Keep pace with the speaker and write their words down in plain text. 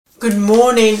Good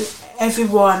morning,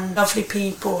 everyone, lovely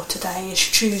people. Today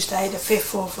is Tuesday, the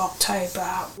 5th of October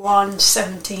at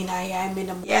 1:17am in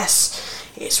the morning. Yes,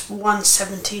 it's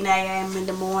 1:17am in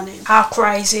the morning. How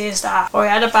crazy is that? I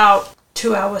had about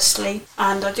 2 hours sleep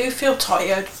and I do feel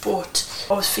tired, but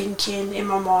I was thinking in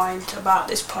my mind about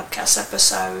this podcast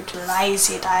episode,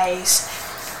 Lazy Days,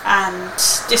 and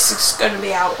this is going to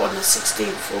be out on the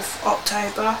 16th of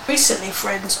October. Recently,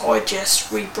 friends, I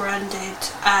just rebranded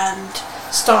and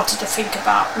started to think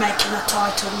about making a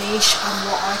title niche and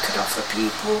what I could offer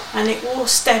people, and it all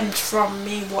stemmed from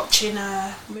me watching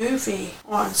a movie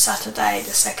on Saturday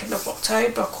the 2nd of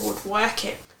October called Work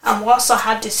It. And whilst I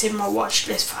had this in my watch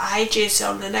list for ages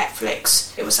on the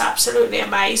Netflix, it was absolutely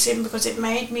amazing because it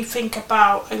made me think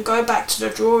about and go back to the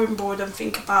drawing board and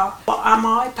think about what am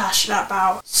I passionate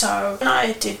about. So when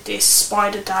I did this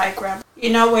spider diagram, you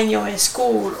know, when you're in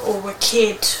school or a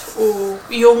kid or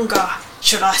younger,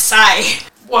 should I say,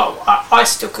 well, I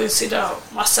still consider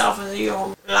myself as a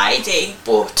young lady,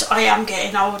 but I am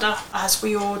getting older, as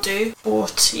we all do.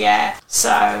 But yeah,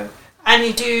 and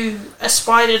you do a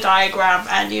spider diagram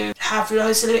and you have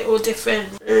loads of little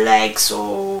different legs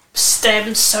or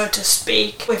stems, so to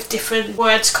speak, with different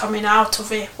words coming out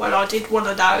of it. Well, I did one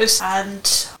of those, and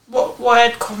what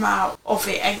word come out of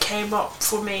it and came up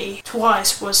for me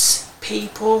twice was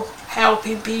people,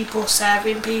 helping people,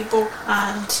 serving people,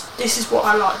 and this is what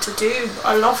I like to do.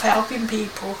 I love helping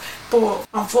people, but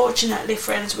unfortunately,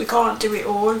 friends, we can't do it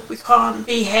all. We can't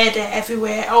be here, there,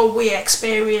 everywhere. Oh, we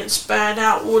experience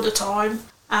burnout all the time,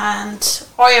 and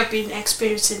I have been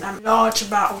experiencing a large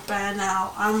amount of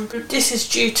burnout, and this is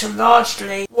due to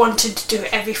largely wanting to do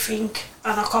everything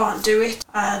and I can't do it.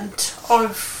 And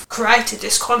I've created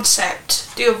this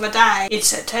concept the other day, in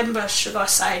September should I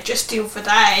say, just the other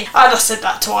day, and I said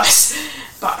that twice,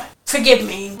 but forgive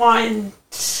me, mind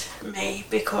me,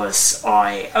 because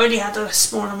I only had a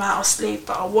small amount of sleep,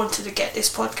 but I wanted to get this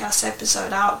podcast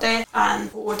episode out there and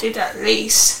recorded at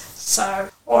least. So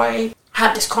I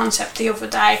had this concept the other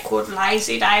day called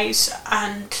Lazy Days,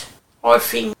 and I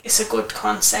think it's a good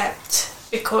concept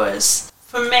because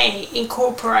for me,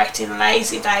 incorporating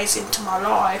Lazy Days into my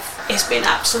life, it's been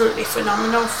absolutely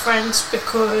phenomenal, friends,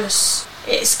 because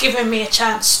it's given me a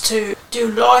chance to do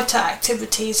lighter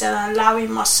activities and allowing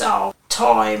myself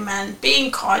time and being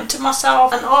kind to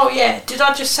myself. And oh yeah, did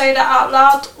I just say that out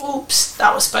loud? Oops,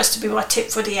 that was supposed to be my tip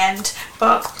for the end.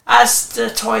 But as the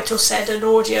title said, an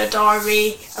audio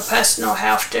diary, a personal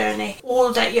health journey,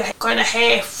 all that you're going to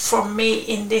hear from me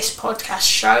in this podcast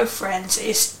show, friends,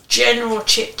 is general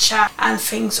chit chat and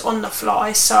things on the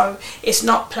fly. So it's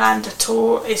not planned at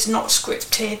all, it's not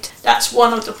scripted. That's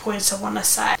one of the points I want to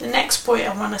say. The next point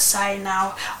I want to say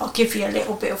now, I'll give you a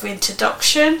little bit of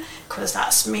introduction, because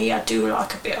that's me. I do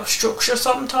like a bit of structure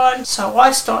sometimes. So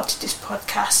I started this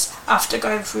podcast after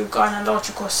going through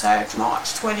gynecological surgery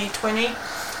March 2020,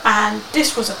 and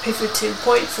this was a pivoting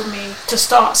point for me to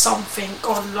start something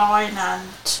online,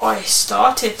 and I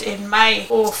started in May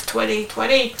 4th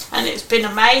 2020, and it's been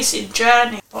an amazing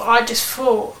journey. But I just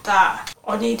thought that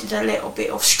I needed a little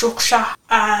bit of structure,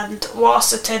 and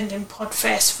whilst attending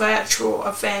Podfest virtual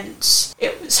events,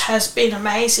 has been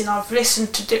amazing. I've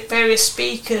listened to various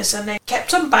speakers and they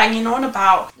kept on banging on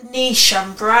about niche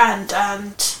and brand,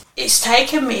 and it's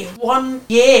taken me 1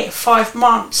 year, 5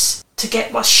 months to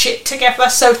get my shit together,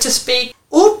 so to speak.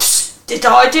 Oops, did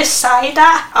I just say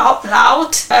that out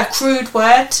loud? A crude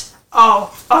word?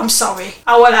 Oh, I'm sorry.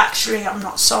 Oh, well, actually, I'm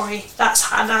not sorry. That's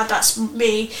Hannah, that's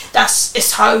me, that's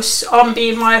its host. I'm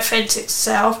being my authentic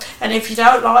self, and if you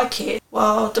don't like it,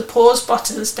 well, the pause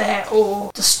button's there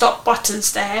or the stop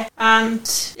button's there,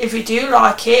 and if you do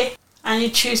like it and you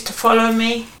choose to follow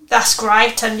me, that's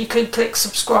great, and you can click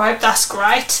subscribe, that's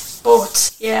great.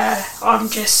 But yeah, I'm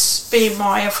just being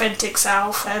my authentic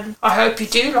self, and I hope you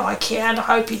do like it, and I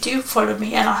hope you do follow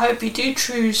me, and I hope you do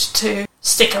choose to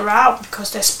stick around,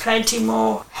 because there's plenty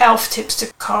more health tips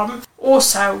to come.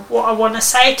 Also, what I want to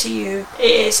say to you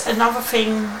is another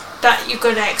thing that you're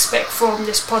going to expect from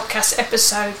this podcast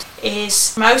episode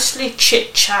is mostly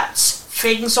chit chats,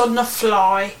 things on the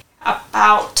fly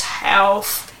about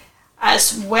health,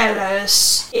 as well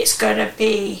as it's going to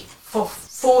be for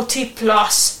 40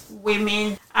 plus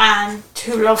women and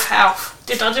who love health.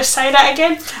 Did I just say that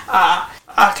again?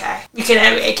 Okay, you can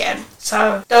hear it again.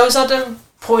 So those are the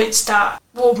points that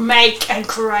will make and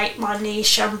create my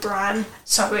niche and brand.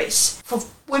 So it's for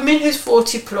women who's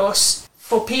 40 plus,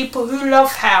 for people who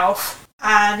love health,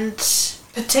 and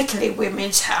particularly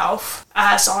women's health,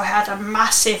 as I had a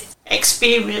massive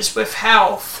experience with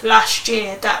health last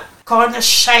year that kind of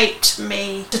shaped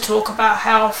me to talk about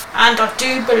health. And I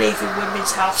do believe in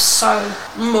women's health so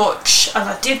much, and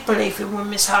I did believe in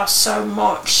women's health so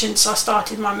much since I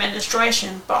started my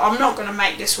menstruation. But I'm not going to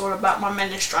make this all about my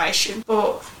menstruation,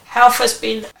 but health has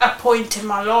been a point in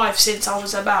my life since I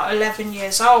was about 11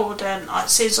 years old, and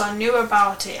since I knew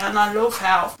about it, and I love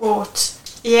health. But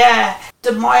yeah,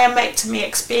 the myomectomy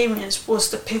experience was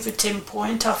the pivoting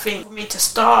point, I think, for me to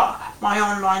start my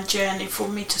online journey, for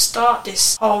me to start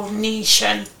this whole niche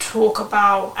and talk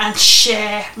about and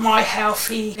share my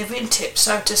healthy living tips,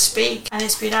 so to speak. And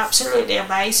it's been absolutely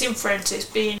amazing, friends. It's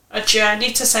been a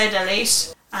journey, to say the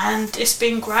least, and it's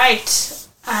been great.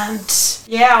 And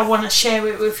yeah, I want to share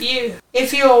it with you.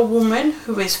 If you're a woman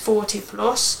who is 40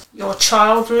 plus, you're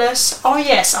childless. Oh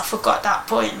yes, I forgot that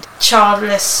point.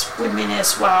 Childless women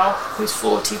as well, who's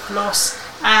 40 plus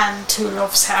and who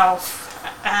loves health,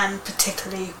 and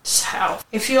particularly health.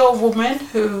 If you're a woman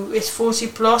who is 40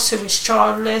 plus, who is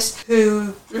childless,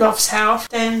 who loves health,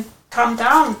 then come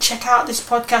down, check out this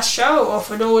podcast show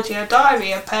of an audio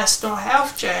diary, a personal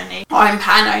health journey. I'm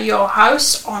Hannah, your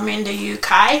host. I'm in the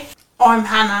UK. I'm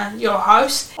Hannah, your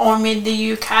host. I'm in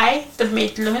the UK, the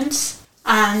Midlands,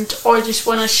 and I just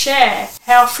want to share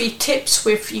healthy tips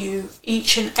with you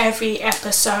each and every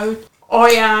episode. I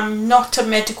am not a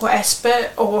medical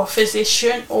expert or a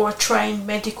physician or a trained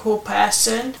medical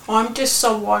person. I'm just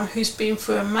someone who's been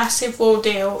through a massive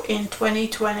ordeal in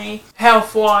 2020,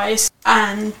 health-wise,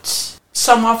 and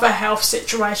some other health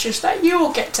situations that you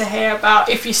will get to hear about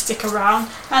if you stick around.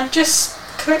 And just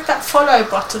click that follow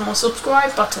button or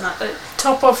subscribe button at the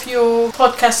top of your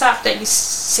podcast app that you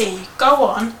see. Go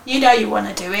on, you know you want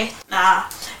to do it. Nah,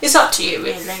 it's up to you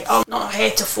really. I'm not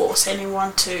here to force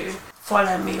anyone to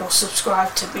follow me or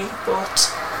subscribe to me,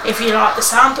 but if you like the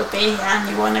sound of me and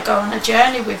you want to go on a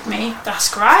journey with me,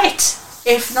 that's great.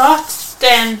 If not,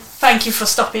 then thank you for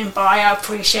stopping by. I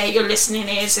appreciate your listening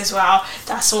ears as well.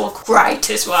 That's all great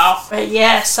as well. But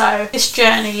yeah, so this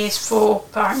journey is for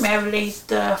primarily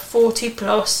the 40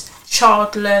 plus,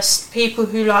 childless, people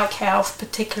who like health,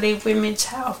 particularly women's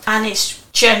health, and it's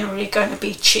generally going to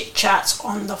be chit chats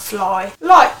on the fly,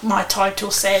 like my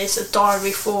title says, a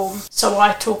diary form. So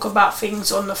I talk about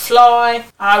things on the fly.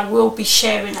 I will be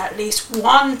sharing at least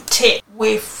one tip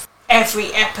with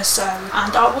every episode,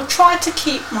 and I will try to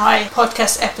keep my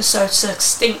podcast episodes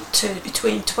succinct to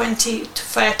between 20 to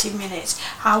 30 minutes.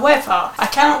 However, I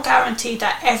cannot guarantee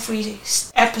that every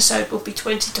episode will be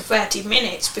 20 to 30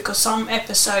 minutes, because some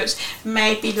episodes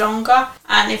may be longer,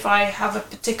 and if I have a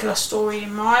particular story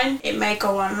in mind, it may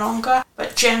go on longer,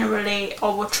 but generally I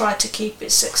will try to keep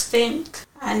it succinct,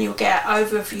 and you'll get an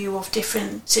overview of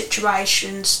different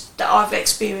situations that I've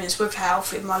experienced with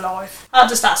health in my life. How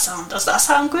does that sound? Does that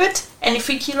sound good?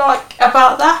 Anything you like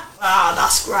about that? Ah,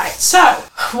 that's great. So,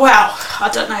 well,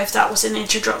 I don't know if that was an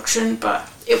introduction, but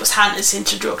it was Hannah's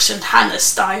introduction, Hannah's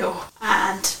style.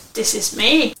 And this is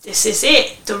me. This is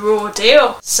it, the raw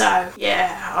deal. So,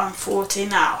 yeah, I'm 40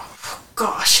 now.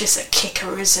 Gosh, it's a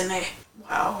kicker, isn't it?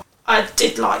 Well, I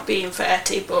did like being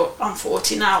 30, but I'm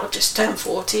 40 now. I just turned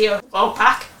 40 a while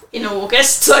back in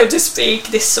August, so to speak,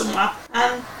 this summer.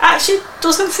 And actually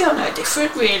doesn't feel no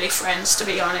different really, friends, to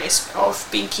be honest. I've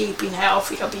been keeping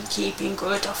healthy, I've been keeping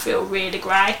good, I feel really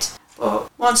great. But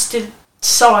once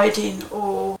deciding,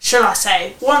 or shall I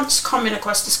say, once coming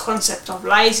across this concept of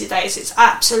lazy days, it's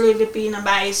absolutely been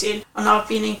amazing, and I've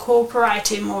been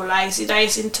incorporating more lazy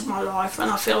days into my life,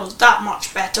 and I feel that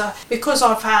much better because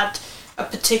I've had a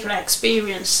particular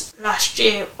experience last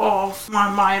year of my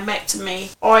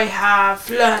myomectomy. I have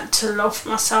learnt to love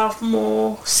myself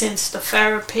more since the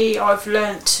therapy. I've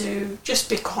learnt to just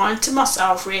be kind to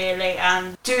myself really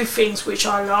and do things which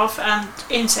I love. And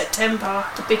in September,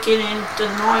 the beginning, the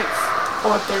 9th,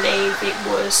 I believe it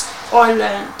was, I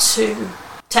learnt to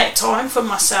take time for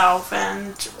myself,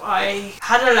 and I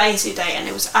had a lazy day, and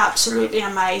it was absolutely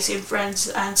amazing, friends.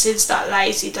 And since that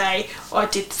lazy day, I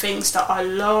did things that I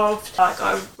loved. Like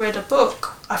I read a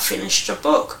book. I finished a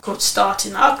book called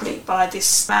Starting Ugly by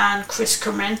this man, Chris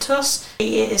Krementos.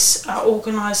 He is an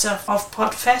organiser of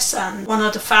Podfest and one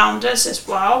of the founders as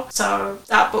well. So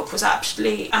that book was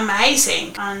absolutely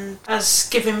amazing and has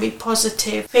given me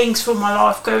positive things for my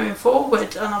life going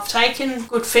forward, and I've taken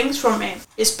good things from it.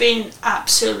 It's been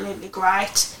absolutely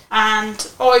great.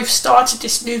 And I've started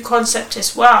this new concept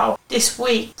as well this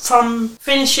week, from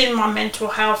finishing my mental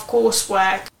health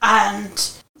coursework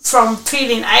and from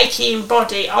feeling achy in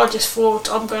body, I just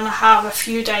thought I'm going to have a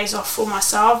few days off for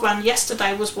myself, and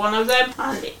yesterday was one of them,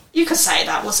 and you could say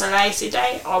that was a lazy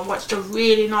day. I watched a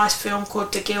really nice film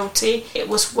called The Guilty. It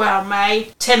was well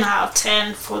made, 10 out of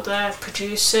 10 for the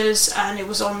producers, and it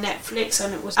was on Netflix,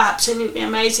 and it was absolutely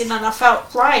amazing, and I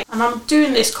felt great. And I'm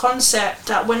doing this concept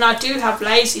that when I do have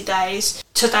lazy days,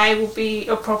 today will be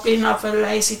probably another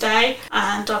lazy day,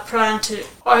 and I plan to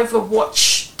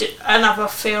overwatch another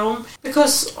film,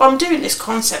 because I'm doing this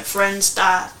concept, friends,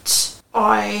 that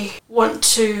I want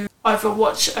to either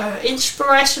watch an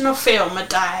inspirational film a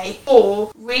day,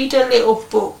 or read a little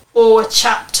book or a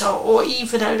chapter, or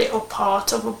even a little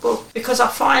part of a book, because I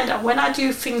find that when I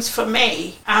do things for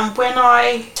me and when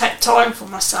I take time for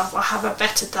myself, I have a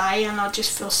better day, and I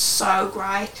just feel so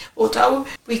great. Although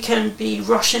we can be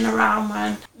rushing around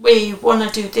when we want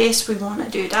to do this, we want to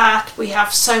do that, we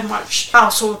have so much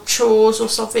household chores or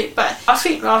something, but I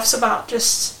think life's about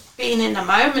just being in the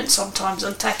moment sometimes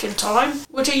and taking time.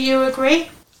 Would you agree?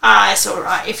 It's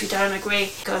alright if you don't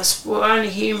agree, because we're only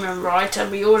human, right?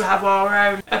 And we all have our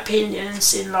own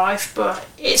opinions in life, but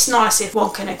it's nice if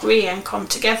one can agree and come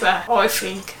together, I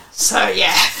think. So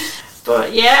yeah.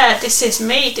 But yeah, this is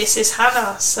me, this is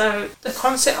Hannah. So the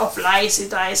concept of lazy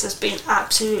days has been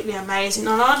absolutely amazing,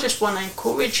 and I just want to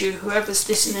encourage you, whoever's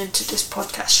listening to this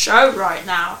podcast show right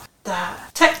now,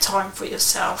 that take time for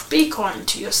yourself, be kind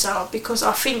to yourself, because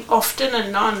I think often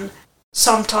and none,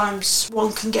 sometimes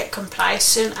one can get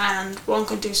complacent and one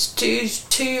can do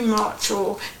too much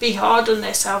or be hard on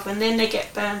themselves, and then they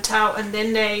get burnt out, and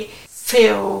then they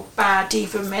feel bad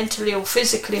either mentally or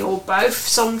physically or both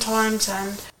sometimes.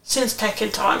 And since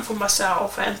taking time for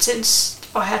myself, and since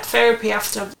I had therapy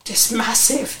after this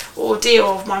massive ordeal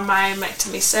of my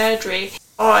myomectomy surgery,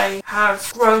 I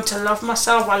have grown to love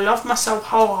myself. I love myself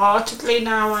wholeheartedly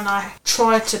now, and I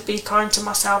try to be kind to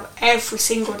myself every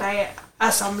single day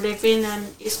as I'm living,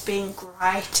 and it's been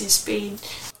great. It's been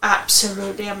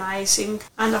absolutely amazing,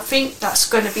 and I think that's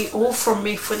going to be all from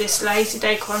me for this lazy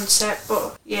day concept.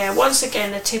 But yeah, once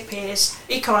again, the tip is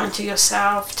be kind to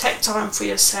yourself, take time for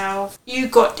yourself. You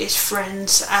got this,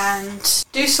 friends, and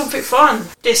do something fun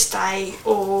this day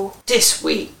or this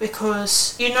week,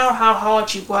 because you know how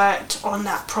hard you worked on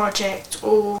that project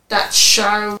or that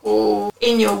show or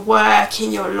in your work,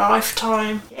 in your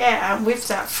lifetime. Yeah, and with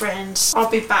that, friends, I'll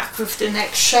be back with the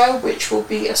next show, which will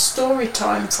be a story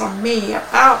time from me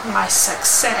about my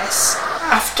success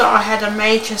after I had a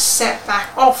major setback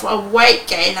of a weight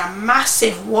gain, a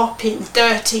massive whopping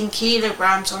 13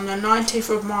 kilograms on the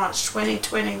 19th of March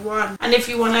 2021. And if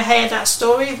you want to hear that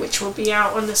story, which will be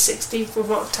out on the 16th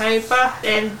of October,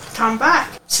 then come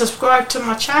back, subscribe to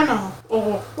my channel,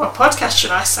 or my podcast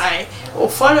should I say, or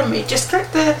follow me. Just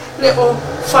click the little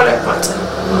follow button.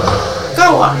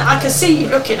 Go on, I can see you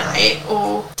looking at it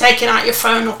or taking out your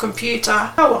phone or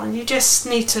computer. Go on, you just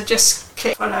need to just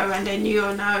click follow, and then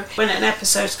you'll know when an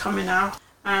episode's coming out,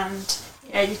 and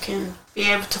yeah, you can be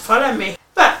able to follow me.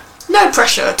 But no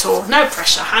pressure at all, no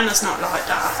pressure. Hannah's not like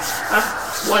that.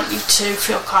 I want you to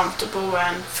feel comfortable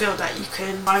and feel that you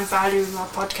can find value in my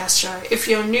podcast show. If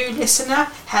you're a new listener,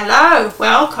 hello,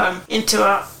 welcome into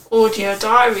our audio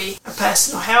diary, a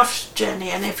personal health journey.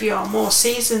 And if you're a more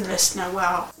seasoned listener,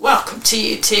 well, welcome to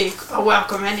you too. I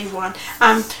welcome anyone.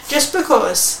 Just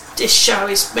because this show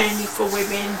is mainly for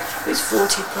women who's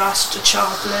 40 plus to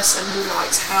childless and who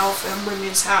likes health and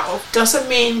women's health, doesn't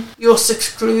mean you're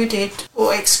excluded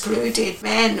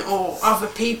men or other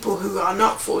people who are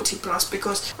not 40 plus,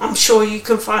 because I'm sure you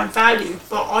can find value.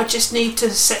 But I just need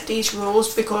to set these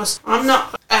rules, because I'm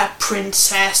not a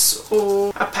princess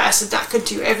or a person that can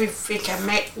do everything and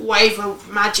wave a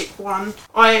magic wand.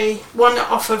 I want to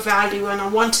offer value, and I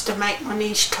wanted to make my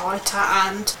niche tighter,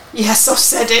 and yes, I've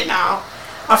said it now.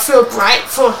 I feel great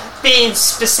for being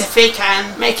specific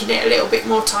and making it a little bit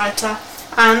more tighter.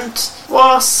 And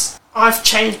whilst I've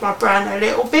changed my brand a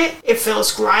little bit, it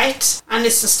feels great, and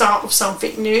it's the start of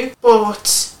something new.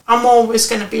 But I'm always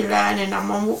going to be learning.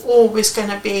 I'm always going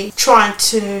to be trying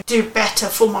to do better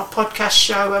for my podcast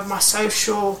show and my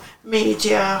social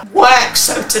media work,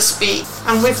 so to speak.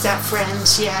 And with that,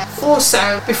 friends, yeah.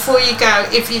 Also, before you go,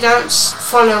 if you don't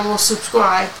follow or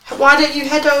subscribe, why don't you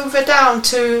head over down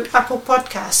to Apple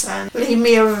Podcasts and leave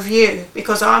me a review,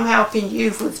 because I'm helping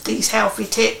you with these healthy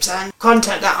tips and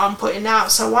content that I'm putting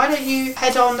out. So why don't you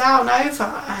head on down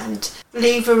over and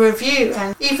leave a review,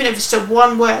 and even if it's the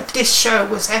one word, this show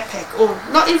was epic, or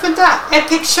not even that,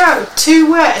 epic show,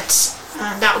 2 words,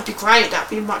 And that would be great, that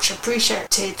would be much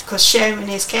appreciated, because sharing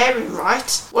is caring,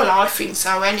 right? Well, I think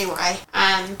so anyway.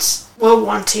 And we're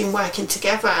one team working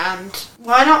together, and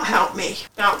why not help me?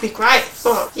 That would be great.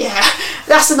 But yeah,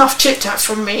 that's enough chit chat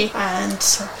from me, and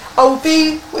I'll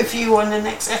be with you on the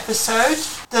next episode.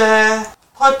 The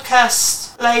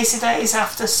podcast Lazy Days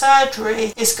After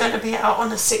Surgery is going to be out on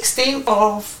the 16th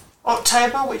of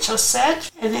October, which I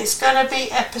said, and it's going to be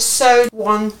episode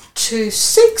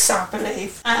 126, I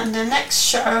believe. And the next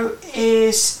show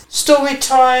is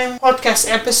Storytime podcast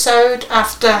episode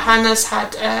after Hannah's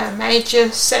had a major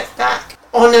setback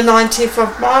on the 19th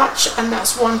of March, and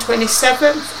that's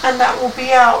 127th, and that will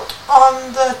be out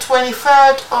on the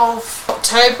 23rd of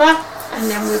October, and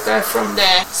then we'll go from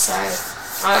there. So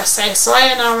I say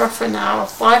sayonara for now,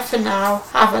 bye for now,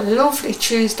 have a lovely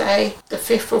Tuesday, the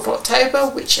 5th of October,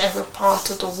 whichever part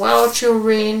of the world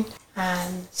you're in,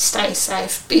 and stay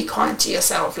safe, be kind to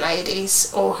yourself,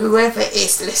 ladies, or whoever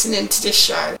is listening to this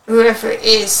show, whoever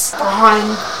is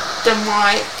behind the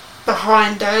mic,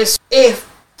 behind those ear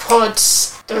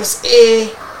pods, those ear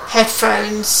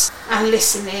headphones, and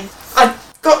listening. I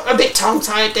got a bit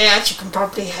tongue-tied there, as you can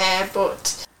probably hear,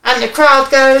 and the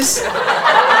crowd goes,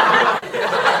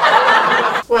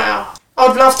 well,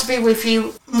 I'd love to be with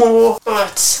you more,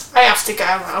 but I have to go.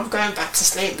 I'm going back to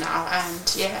sleep now,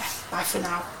 and yeah, bye for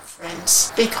now,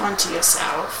 friends. Be kind to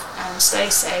yourself and stay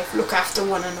safe. Look after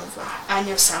one another and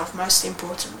yourself, most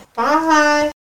importantly. Bye.